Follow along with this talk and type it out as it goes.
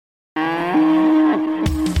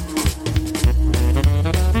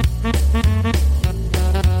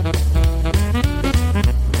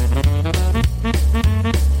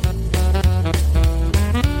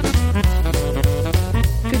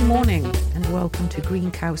welcome to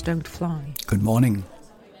Green Cows Don't Fly. Good morning.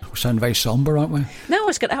 We sound very sombre, aren't we? No,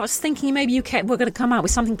 I was thinking maybe we're going to come out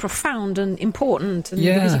with something profound and important, and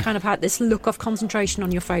because you kind of had this look of concentration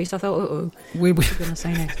on your face, I thought, we what are you going to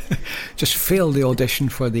say next? Just failed the audition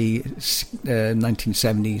for the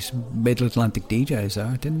 1970s Mid-Atlantic DJs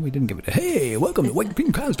there, didn't we? Didn't give it a, hey, welcome to White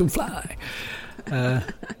Green Cows Don't Fly.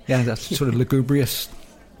 That's sort of lugubrious.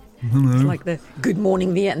 It's like the Good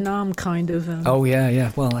Morning Vietnam kind of...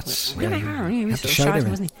 yeah. Well, that's... He was have to sort of shout shouting,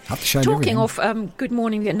 wasn't he? Have to shout Talking everything. of Good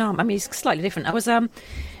Morning Vietnam, I mean, it's slightly different. I was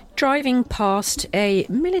driving past a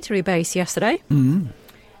military base yesterday,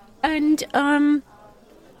 and on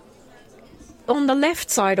the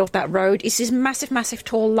left side of that road is this massive, massive,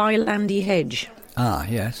 tall Leylandii hedge. Ah,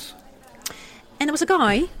 yes. And there was a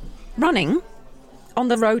guy running on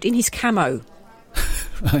the road in his camo.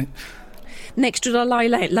 Right. Next to the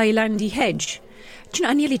Leylandii hedge. Do you know,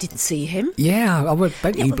 I nearly didn't see him. Yeah, I would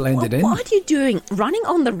bet he blended in. What are you doing running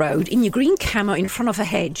on the road in your green camo in front of a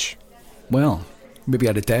hedge? Well, maybe he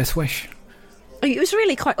had a death wish. It was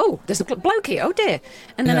really quite, there's a bloke here, oh dear.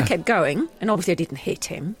 And then I kept going, and obviously I didn't hit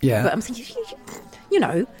him. Yeah. But I'm thinking, you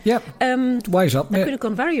know. Yep. Wise up, that mate. could have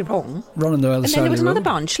gone very wrong. Running the other and side then there was of the another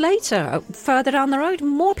road. bunch later, further down the road,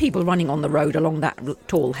 more people running on the road along that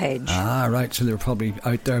tall hedge. Ah, right. So they were probably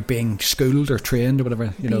out there being schooled or trained or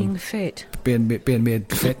whatever, being fit. Being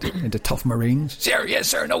made fit into tough Marines. Sir, yes,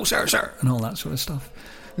 sir, no, sir, sir. And all that sort of stuff.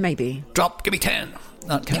 Maybe. Drop, give me 10.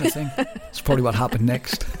 That kind of thing. That's probably what happened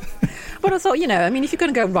next. But I thought, if you're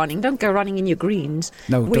going to go running, don't go running in your greens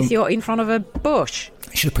you're in front of a bush.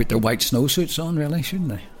 They should have put their white snowsuits on, really, shouldn't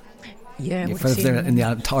they? Yeah, if they're in the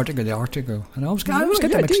Antarctic or the Arctic. And I always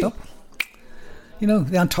get them mixed up. You know,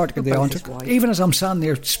 the Antarctic or the Arctic. Even as I'm standing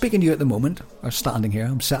here speaking to you at the moment, or standing here,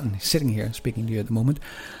 I'm sitting here speaking to you at the moment,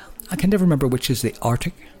 I can never remember which is the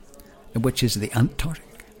Arctic and which is the Antarctic.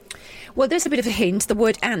 Well, there's a bit of a hint, the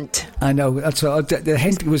word ant. I know, that's the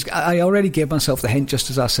hint was, I already gave myself the hint just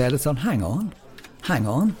as I said it. I thought, hang on.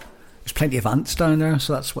 There's plenty of ants down there,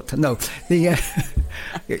 so that's what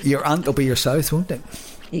your ant will be your south, won't it?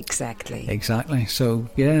 Exactly. So,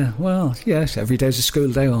 yes, every day's a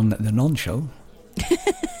school day on the non-show.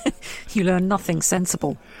 You learn nothing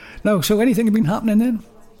sensible. No, so anything been happening then?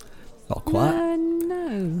 Not quite.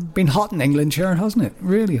 No. Been hot in England, sure, hasn't it?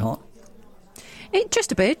 Really hot.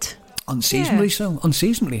 Just a bit. Unseasonably so.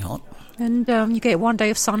 Unseasonably hot. And you get one day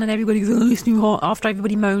of sun and everybody goes, it's too hot. After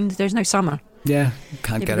everybody moaned, there's no summer. Yeah,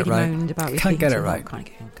 can't get it right. Can't get it right.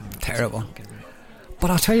 Terrible.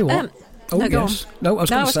 But I'll tell you what. Go on. No, I was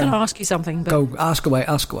going to ask you something. But go, ask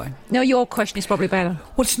away. No, your question is probably better.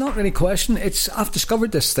 Well, it's not really a question. I've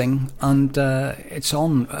discovered this thing, and it's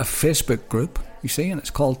on a Facebook group, you see, and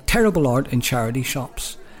it's called Terrible Art in Charity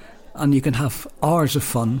Shops. And you can have hours of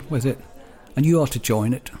fun with it, and you ought to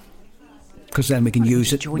join it, because then we can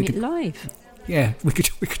use it. Join it live. Yeah, we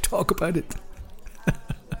could talk about it.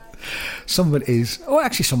 Some of it is...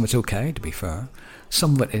 actually, some of it's okay, to be fair.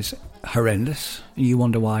 Some of it is horrendous. You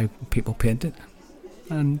wonder why people paint it.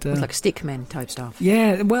 And it's like stickmen type stuff.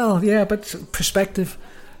 Yeah, but perspective.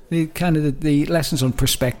 The lessons on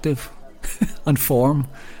perspective and form.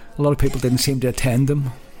 A lot of people didn't seem to attend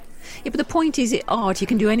them. Yeah, but the point is, art, you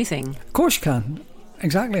can do anything. Of course you can.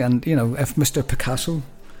 Exactly. And, if Mr. Picasso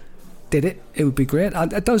did it, it would be great.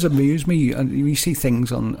 It does amuse me. And you see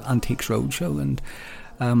things on Antiques Roadshow, and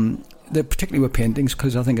particularly with paintings,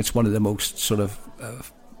 because I think it's one of the most sort of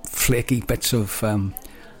flaky bits of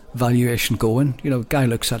valuation going. Guy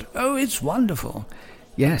looks at it, it's wonderful.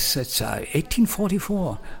 Yes, it's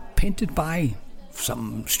 1844, painted by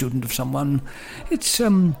some student of someone. It's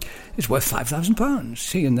worth £5,000.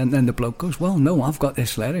 See, and then the bloke goes, well, no, I've got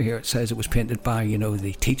this letter here. It says it was painted by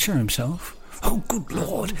the teacher himself. Oh, good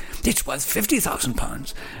Lord, it's worth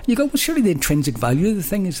 £50,000. You go, well, surely the intrinsic value of the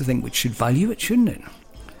thing is the thing which should value it, shouldn't it?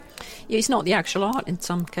 Yeah, it's not the actual art in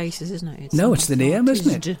some cases, isn't it? It's the name,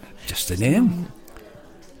 isn't it? Just the name.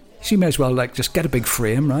 So you may as well just get a big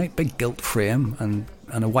frame, right? Big gilt frame and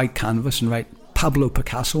a white canvas and write Pablo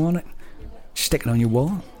Picasso on it. Stick it on your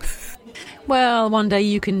wall. Well, one day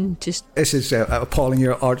you can just... This is appalling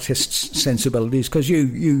your artist's sensibilities, because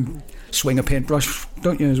you swing a paintbrush,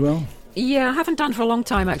 don't you, as well? Yeah, I haven't done for a long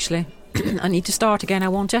time, actually. I need to start again.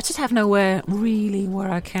 I just have nowhere really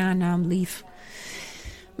where I can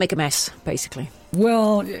make a mess, basically.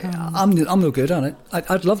 Well, I'm no good at it.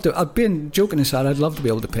 I'd love to. I've been joking aside. I'd love to be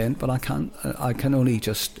able to paint, but I can't. I can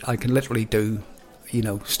literally do,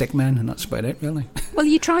 stickmen, and that's about it, really. Well,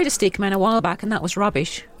 you tried a stickman a while back, and that was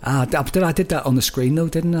rubbish. I did that on the screen, though,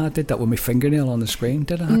 didn't I? I did that with my fingernail on the screen,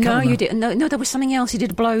 did I? No, you didn't. No, there was something else. You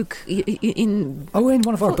did a bloke in... Oh, in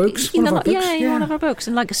one of our books? Yeah, in one of our books.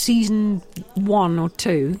 In like a season 1 or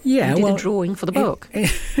 2. Yeah, you did a drawing for the book.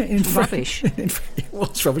 Rubbish. It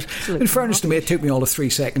was rubbish. In fairness to me, it took me all of 3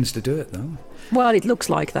 seconds to do it, though. Well, it looks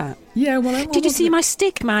like that. Yeah, well... Did you see my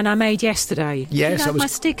stick man I made yesterday? Yes, I was my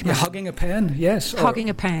stick man. Hugging a pen, yes. Hugging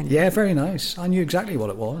a pen. Yeah, very nice. I knew exactly what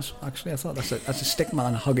it was, actually. I thought that's a stick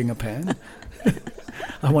man hugging a pen.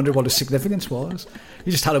 I wondered what the significance was.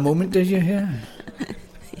 You just had a moment, did you? Yeah.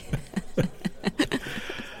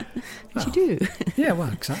 You do. Yeah,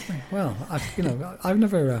 well, exactly. Well, I've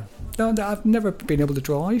never been able to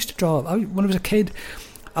draw. I used to draw when I was a kid.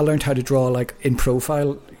 I learned how to draw, like, in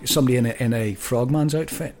profile, somebody in a frogman's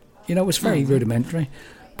outfit. It was very rudimentary.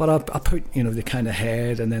 But I put, the kind of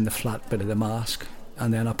head and then the flat bit of the mask.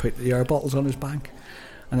 And then I put the air bottles on his back.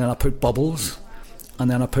 And then I put bubbles. And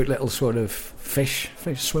then I put little sort of fish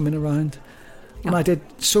swimming around. And I did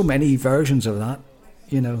so many versions of that,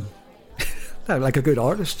 Like a good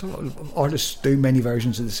artist. Artists do many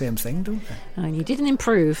versions of the same thing, don't they? And you didn't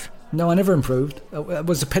improve. No, I never improved. It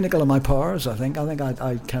was the pinnacle of my powers, I think. I think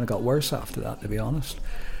I kind of got worse after that, to be honest.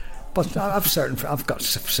 But I've got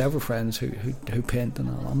several friends who paint, and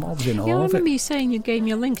I'm always in awe of it. I remember you saying you gave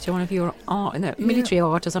me a link to one of your art, military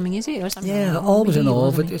art or something, is it? Or something always in awe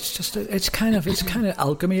of it. It's just it's kind of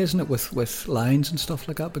alchemy, isn't it, with lines and stuff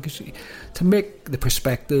like that? Because to make the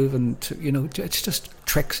perspective and it's just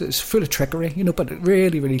tricks. It's full of trickery, but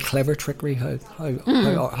really, really clever trickery. How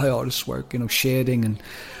artists work, shading and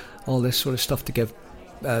all this sort of stuff to give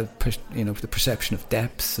the perception of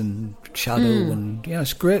depth and shadow, and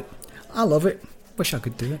it's great. I love it. Wish I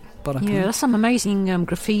could do it, but I can't. Yeah, there's some amazing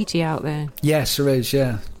graffiti out there. Yes, there is.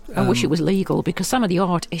 Yeah, I wish it was legal, because some of the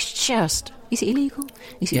art is just... Is it illegal?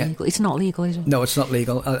 Is it illegal? It's not legal, is it? No, it's not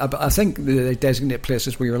legal. I think they designate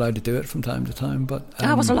places where you're allowed to do it from time to time, but...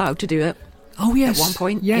 I was allowed to do it. Oh, yes. At one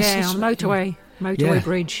point. Yes. On motorway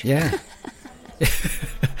bridge. Yeah.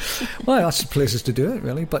 Well, that's the places to do it,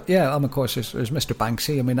 really. But of course, there's Mr.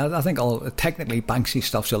 Banksy. I mean, I think technically Banksy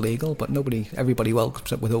stuff's illegal, but everybody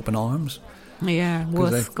welcomes it with open arms. Yeah,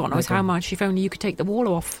 worth God knows how much. If only you could take the wall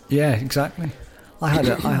off. Yeah, exactly. I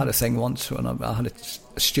had a thing once when I had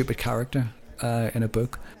a stupid character in a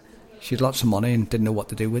book. She had lots of money and didn't know what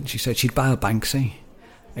to do with it. She said she'd buy a Banksy,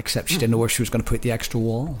 except she didn't know where she was going to put the extra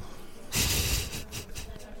wall.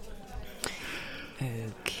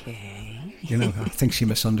 Okay. I think she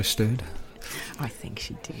misunderstood. I think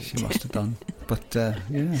she did. She must have done. But,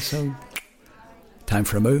 so... Time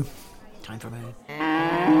for a moo.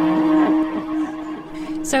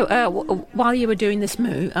 So, while you were doing this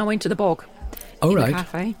moo, I went to the bog. Oh, right. The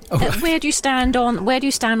cafe. Oh, right. Where do you stand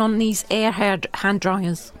on these air hand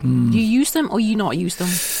dryers? Do you use them or you not use them?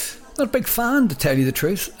 Not a big fan, to tell you the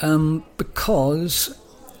truth, because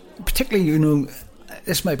particularly,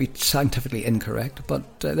 this might be scientifically incorrect,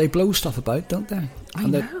 but they blow stuff about, don't they? I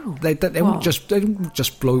know. They don't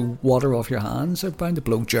just blow water off your hands. They're bound to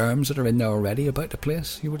blow germs that are in there already about the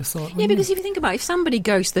place, you would have thought. Yeah, because if you think about it, if somebody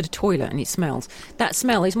goes to the toilet and it smells, that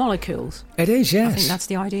smell is molecules. It is, yes. I think that's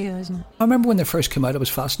the idea, isn't it? I remember when they first came out, I was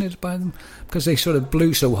fascinated by them because they sort of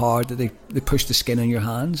blew so hard that they pushed the skin on your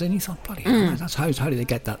hands, and you thought, bloody hell, how do they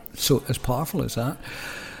get that so as powerful as that?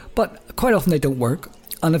 But quite often they don't work.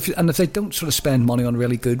 And if they don't sort of spend money on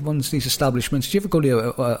really good ones, these establishments, do you ever go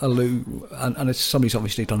to a loo and it's somebody's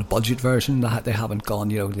obviously done a budget version, they haven't gone,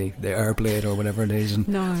 the Airblade or whatever it is, and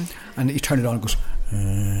you turn it on and it goes,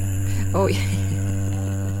 oh yeah,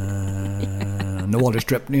 and the water's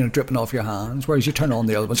dripping off your hands, whereas you turn on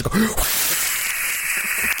the other ones and go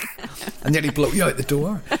and nearly blow you out the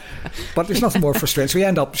door. But there's nothing more frustrating. So you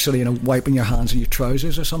end up sort of, wiping your hands in your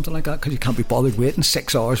trousers or something like that because you can't be bothered waiting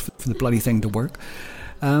 6 hours for the bloody thing to work.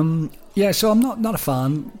 So I'm not a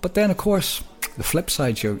fan. But then, of course, the flip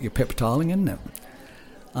side's your paper toweling, isn't it?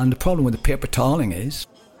 And the problem with the paper toweling is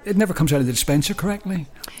it never comes out of the dispenser correctly.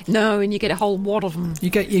 No, and you get a whole wad of them.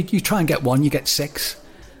 You try and get one, you get 6,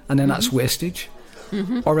 and then that's wastage.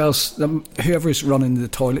 Mm-hmm. Or else whoever's running the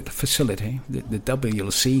toilet facility, the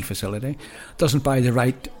WLC facility, doesn't buy the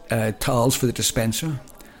right towels for the dispenser.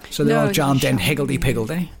 So they're all jammed in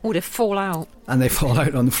higgledy-piggledy. Or they fall out. And they fall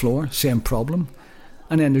out on the floor, same problem.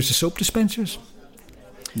 And then there's the soap dispensers.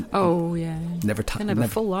 Oh, yeah. They're never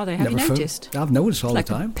full, are they? Have you noticed? Full. I've noticed all the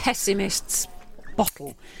time. Like a pessimist's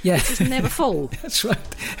bottle. Yeah. It's just never full. That's right.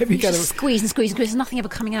 You just squeeze and squeeze and squeeze. There's nothing ever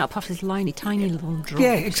coming out apart from this tiny little drop.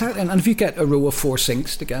 Yeah, exactly. And if you get a row of 4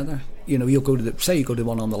 sinks together, you'll go to you go to the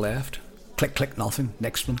one on the left, click, click, nothing.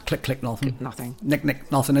 Next one, click, click, nothing. Nothing. Nick,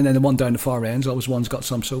 nick, nothing. And then the one down the far end's always one's got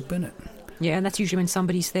some soap in it. Yeah, and that's usually when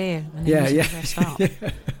somebody's there. And Yeah. Up.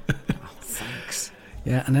 Oh, thanks.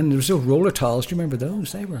 Yeah, and then there was those roller towels. Do you remember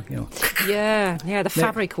those? They were, Yeah, the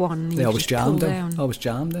fabric one. They always jammed then. Always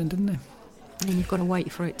jammed then, didn't they? And you've got to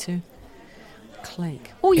wait for it to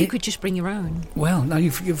click. Or you could just bring your own. Well, now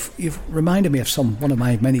you've reminded me of one of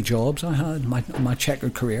my many jobs I had, my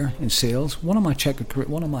checkered career in sales. One of my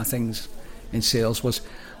things in sales was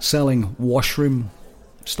selling washroom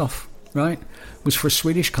stuff, right? It was for a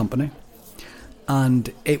Swedish company.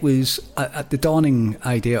 And it was at the dawning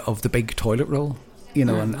idea of the big toilet roll, and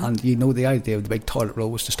the idea of the big toilet roll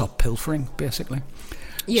was to stop pilfering, basically.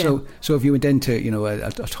 Yeah. So if you went into,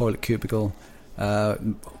 a toilet cubicle,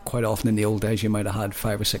 quite often in the old days you might have had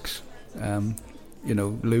 5 or 6,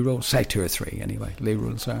 loo rolls, say 2 or 3 anyway, loo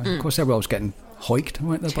rolls. Of course, they were always getting hoiked,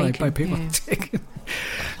 weren't they, by people. Yeah.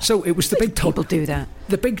 So it was the big people do that.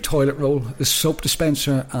 The big toilet roll, the soap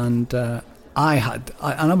dispenser, and it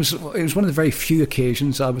was one of the very few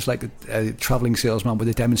occasions I was like a travelling salesman with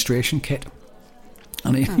a demonstration kit.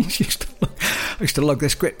 And I used to lug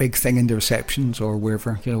this great big thing into receptions or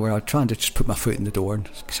wherever, where I'd try to just put my foot in the door and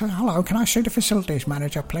say, hello, can I see the facilities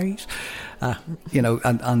manager, please?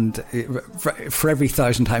 And for every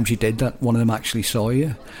 1,000 times you did that, one of them actually saw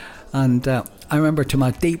you. And I remember, to my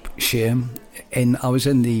deep shame, I was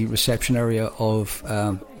in the reception area of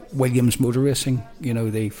Williams Motor Racing,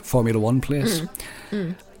 the Formula One place.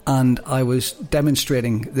 And I was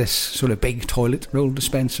demonstrating this sort of big toilet roll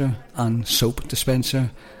dispenser and soap dispenser,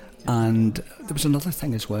 and there was another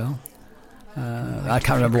thing as well. I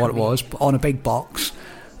can't remember what it was, but on a big box,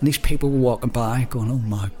 and these people were walking by going, oh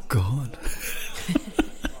my God.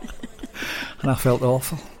 And I felt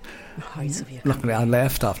awful. Luckily I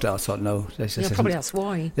left after. I thought, no, probably that's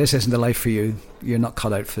why. This isn't the life for you. You're not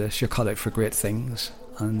cut out for this. You're cut out for great things.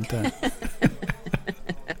 And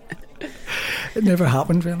it never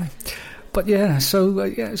happened, really. But so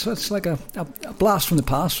it's like a blast from the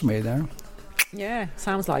past for me there. Yeah,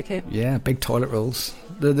 sounds like it. Yeah, big toilet rolls.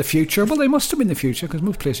 The future. Well, they must have been the future, because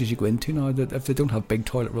most places you go into now, that if they don't have big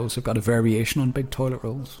toilet rolls, they've got a variation on big toilet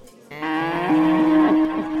rolls.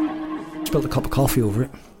 Spilled a cup of coffee over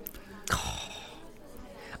it.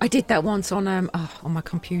 I did that once on my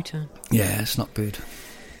computer. Yeah, it's not good.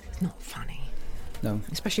 It's not funny. No.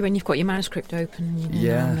 Especially when you've got your manuscript open and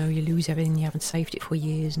you lose everything, you haven't saved it for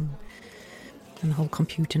years, and the whole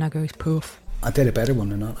computer now goes poof. I did a better one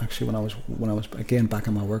than that, actually, when I was again back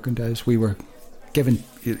in my working days. We were given,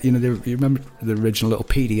 you remember the original little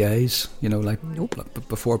PDAs, Nope.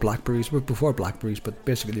 before Blackberries, but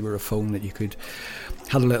basically they were a phone that you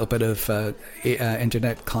had a little bit of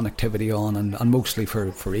internet connectivity on, and mostly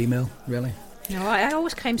for email, really. No, I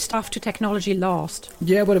always came stuff to technology last.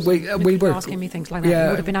 Yeah, but we were asking me things like that. It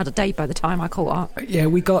would have been out of date by the time I caught up. Yeah,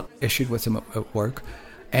 we got issued with them at work.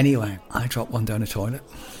 Anyway, I dropped one down the toilet.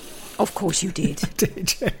 Of course you did.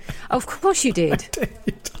 Did you? Of course you did. I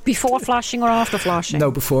did. Before flushing or after flushing? No,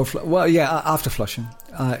 before. After flushing.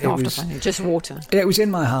 Flushing, just water. It was in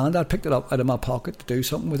my hand. I picked it up out of my pocket to do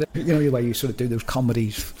something with it. You know the way you sort of do those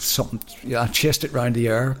comedies. Something. I chased it round the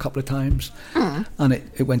air a couple of times, and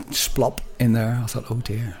it went splop in there. I thought, oh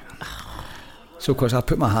dear. So of course I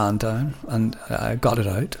put my hand down and I got it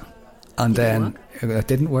out, and then it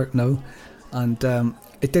didn't work. No, and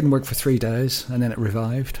it didn't work for 3 days, and then it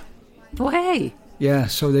revived. Oh hey. Yeah,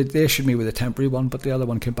 so they issued me with a temporary one, but the other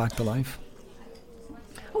one came back to life.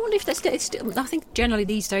 I wonder if that's still. I think generally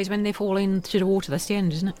these days when they fall into the water, that's the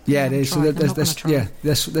end, isn't it? Yeah, it is. So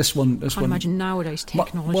this one. I imagine nowadays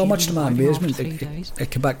technology. Well, much to my amazement,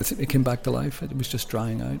 it came back. It came back to life. It was just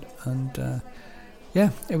drying out, and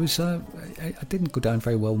it was. I didn't go down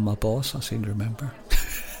very well with my boss. I seem to remember.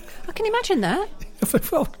 I can imagine that.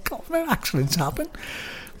 Well, God, accidents happen.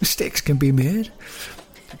 Mistakes can be made.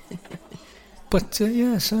 But so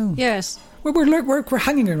yes, we're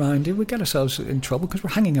hanging around. We get ourselves in trouble because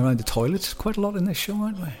we're hanging around the toilets quite a lot in this show,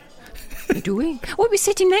 aren't we? Do we? Well, we're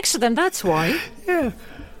sitting next to them. That's why. Yeah.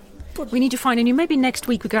 But we need to find a new. Maybe next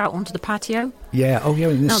week we go out onto the patio. Yeah. Oh,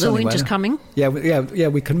 yeah. Now the winter's coming. Yeah.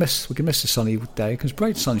 We can miss the sunny day because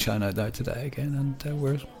bright sunshine out there today again, and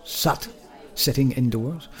we're sitting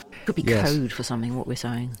indoors. Could be code for something. What we're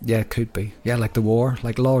saying. Yeah, it could be. Yeah, like the war,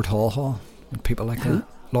 like Lord Haw Haw, and people like that.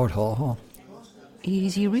 Lord Haw Haw.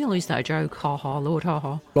 Is he real or is that a joke? Ha ha, Lord Ha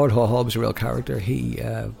Ha. Lord Haw Haw was a real character. He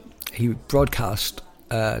broadcast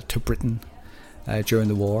to Britain during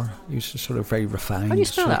the war. He was sort of very refined. How do you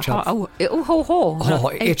spell that? Haw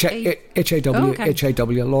Haw.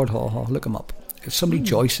 H-A-W, Lord Haw Haw. Look him up. Somebody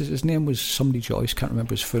Joyce, his name was somebody Joyce, can't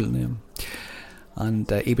remember his full name. and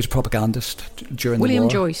he was a propagandist during William the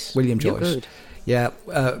war. Joyce. William You're Joyce. good. Yeah,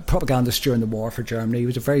 propagandist during the war for Germany. He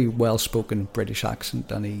was a very well-spoken British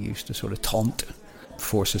accent, and he used to sort of taunt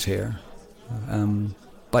forces here.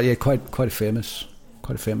 But yeah, quite a famous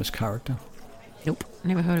character. Nope,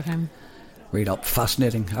 never heard of him. Read up,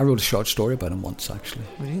 fascinating. I wrote a short story about him once, actually.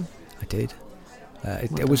 Really? I did.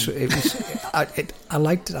 It was. I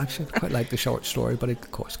liked it actually. I quite liked the short story, but it,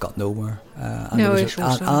 of course, got nowhere. And No, there it's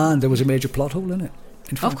was also- and there was a major plot hole in it.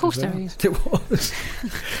 In fact, Of course as well. there is. There was.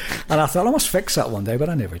 And I thought I must fix that one day, but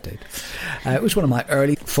I never did. It was one of my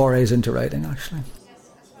early forays into writing, actually.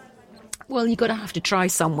 Well, you've got to have to try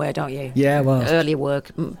somewhere, don't you? Yeah, well, Early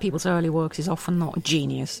work, people's early works is often not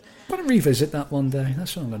genius. I'm going to revisit that one day.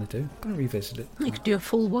 That's what I'm going to do. I'm going to revisit it. You could do a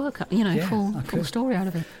full work, Yeah, full I could. story out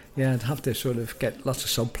of it. Yeah, I'd have to sort of get lots of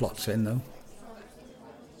subplots in, though.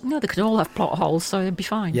 No, they could all have plot holes, so they'd be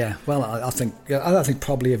fine. Yeah, well, I think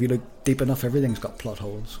probably if you look deep enough, everything's got plot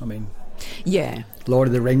holes. I mean, Yeah. Lord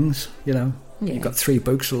of the Rings, Yeah. You've got 3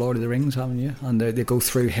 books of Lord of the Rings, haven't you? And they go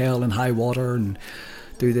through hell and high water and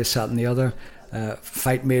do this, that and the other,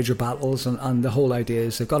 fight major battles, and the whole idea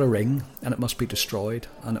is they've got a ring and it must be destroyed,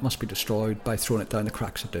 and it must be destroyed by throwing it down the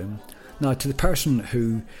cracks of doom. Now, to the person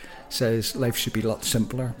who says life should be a lot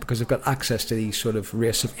simpler because they've got access to these sort of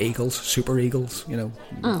race of eagles, super eagles,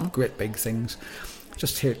 great big things,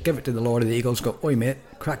 just here, give it to the Lord of the Eagles, go, oi mate,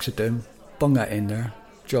 cracks of doom, bung that in there,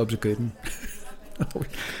 job's a good one.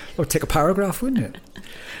 Or take a paragraph, wouldn't it?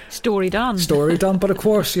 Story done. Story done. But of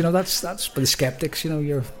course, that's for the skeptics.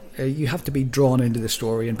 You have to be drawn into the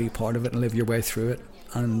story and be part of it and live your way through it.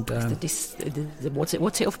 And What's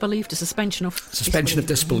it of belief? The suspension of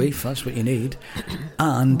disbelief. That's what you need.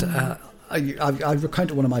 And I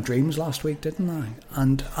recounted one of my dreams last week, didn't I?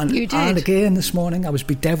 And You did. And again this morning, I was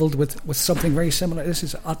bedeviled with something very similar. This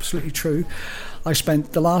is absolutely true. I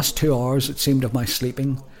spent the last 2 hours, it seemed, of my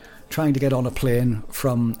sleeping trying to get on a plane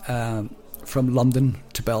from London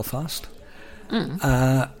to Belfast,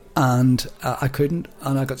 and I couldn't,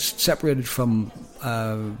 and I got separated from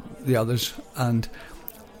the others, and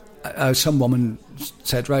some woman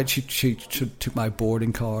said, right, she took my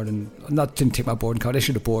boarding card, and didn't take my boarding card,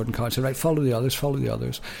 issued a boarding card, said, right, follow the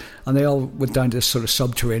others, and they all went down to this sort of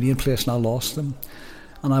subterranean place, and I lost them,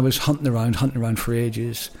 and I was hunting around for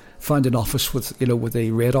ages. Found an office with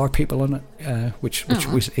the radar people on it, which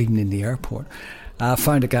was even in the airport.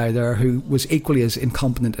 Found a guy there who was equally as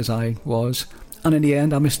incompetent as I was, and in the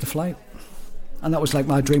end, I missed the flight. And that was like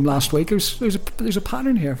my dream last week. There's a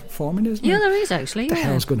pattern here forming, isn't there? Yeah, there is actually. What the yeah.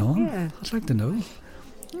 hell's going on? Yeah. I'd like to know.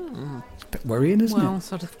 It's a bit worrying, isn't Well, it?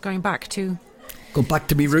 sort of going back to Going back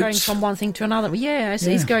to me going roots. from one thing to another. Yeah,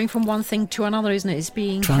 it's going from one thing to another, isn't it? It's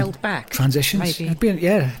being held back. Transitions. Maybe. Being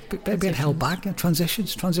held back. Yeah,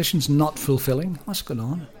 transitions not fulfilling. What's going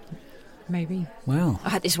on? Maybe. Well, I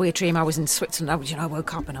had this weird dream. I was in Switzerland. I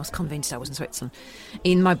woke up and I was convinced I was in Switzerland,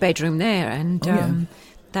 in my bedroom there, and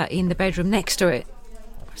that in the bedroom next to it,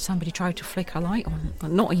 somebody tried to flick a light on.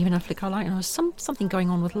 Not even a flicker light, and there was something going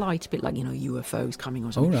on with light, a bit like UFOs coming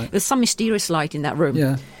or something. All right. There's some mysterious light in that room.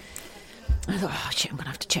 yeah. I thought, oh shit, I'm going to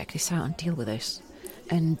have to check this out and deal with this.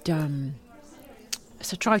 And so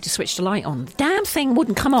I tried to switch the light on. The damn thing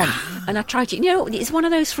wouldn't come on. And I tried to, it's one of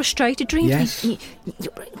those frustrated dreams. Yes. You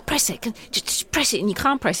press it, just press it, and you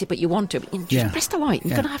can't press it, but you want to. But just press the light.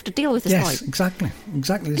 You're going to have to deal with this light. Yes, exactly the And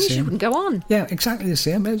it same. wouldn't go on. Yeah, exactly the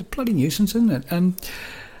same. It's a bloody nuisance, isn't it?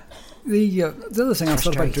 The other thing I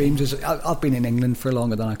thought about dreams is I've been in England for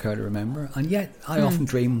longer than I care to remember, and yet I often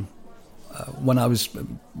dream when I was.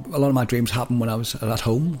 A lot of my dreams happen when I was at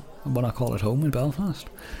home, what I call at home in Belfast.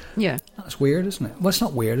 Yeah. That's weird, isn't it? Well, it's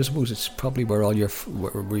not weird. I suppose it's probably where all your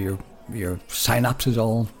synapses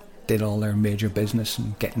all did all their major business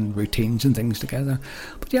and getting routines and things together.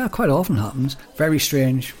 But yeah, it quite often happens. Very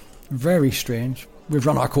strange. Very strange. We've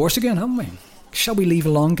run our course again, haven't we? Shall we leave a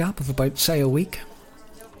long gap of about, say, a week?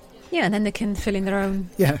 Yeah, and then they can fill in their own.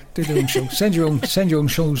 Yeah, do their own show. Send your own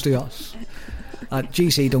shows to us at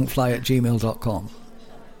gcdon'tfly@gmail.com.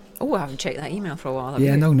 Oh, I haven't checked that email for a while.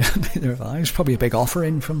 Yeah, no, neither have I. There's probably a big offer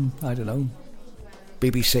in from, I don't know,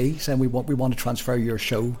 BBC saying we want to transfer your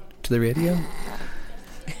show to the radio.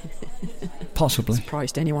 Possibly.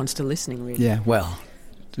 Surprised anyone's still listening, really. Yeah, well,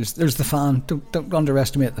 there's the fan. Don't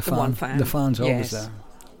underestimate the fan. One fan. The fan's always Yes. there.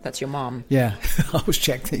 That's your mum. Yeah, I always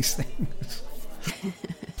check these things.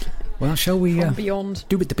 Well, shall we From beyond.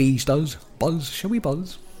 do what the bees does? Buzz. Shall we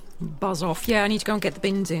buzz? Buzz off. Yeah, I need to go and get the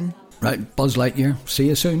bins in. Right, Buzz Lightyear. See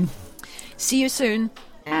you soon. See you soon.